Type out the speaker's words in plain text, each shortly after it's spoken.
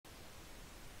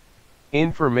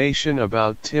Information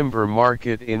about timber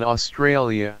market in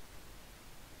Australia.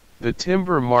 The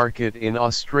timber market in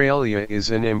Australia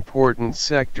is an important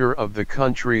sector of the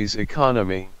country's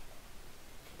economy.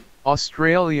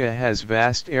 Australia has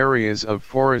vast areas of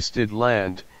forested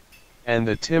land, and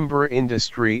the timber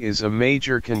industry is a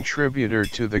major contributor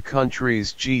to the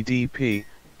country's GDP,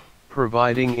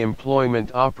 providing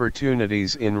employment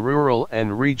opportunities in rural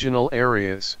and regional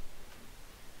areas.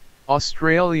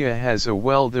 Australia has a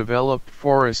well-developed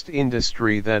forest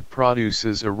industry that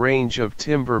produces a range of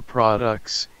timber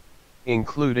products,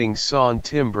 including sawn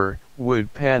timber,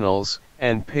 wood panels,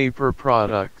 and paper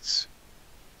products.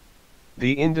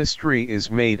 The industry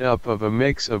is made up of a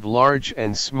mix of large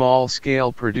and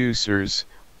small-scale producers,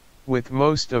 with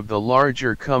most of the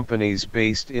larger companies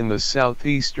based in the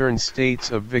southeastern states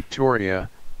of Victoria,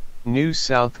 New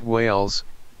South Wales,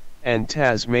 and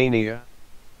Tasmania.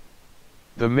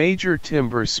 The major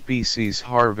timber species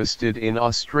harvested in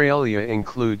Australia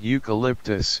include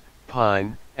eucalyptus,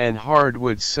 pine, and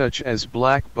hardwoods such as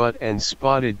blackbutt and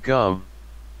spotted gum.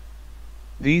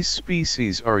 These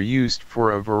species are used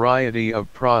for a variety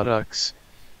of products,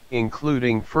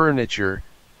 including furniture,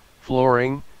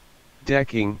 flooring,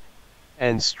 decking,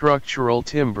 and structural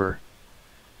timber.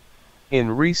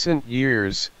 In recent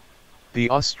years, the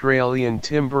Australian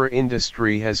timber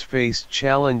industry has faced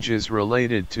challenges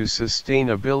related to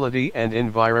sustainability and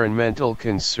environmental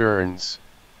concerns.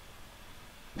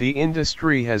 The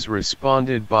industry has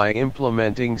responded by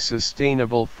implementing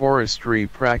sustainable forestry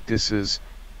practices,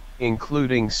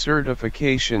 including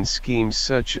certification schemes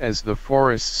such as the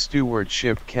Forest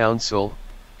Stewardship Council,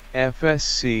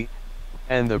 FSC,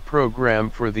 and the Programme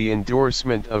for the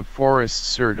Endorsement of Forest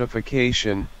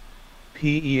Certification,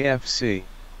 PEFC.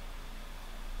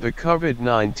 The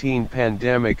COVID-19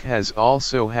 pandemic has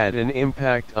also had an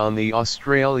impact on the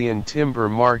Australian timber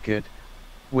market,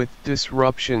 with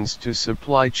disruptions to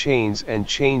supply chains and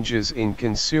changes in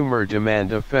consumer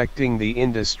demand affecting the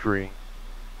industry.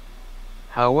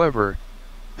 However,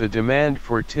 the demand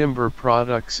for timber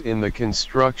products in the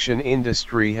construction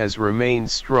industry has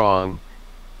remained strong,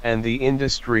 and the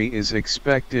industry is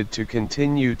expected to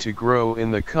continue to grow in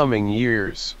the coming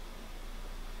years.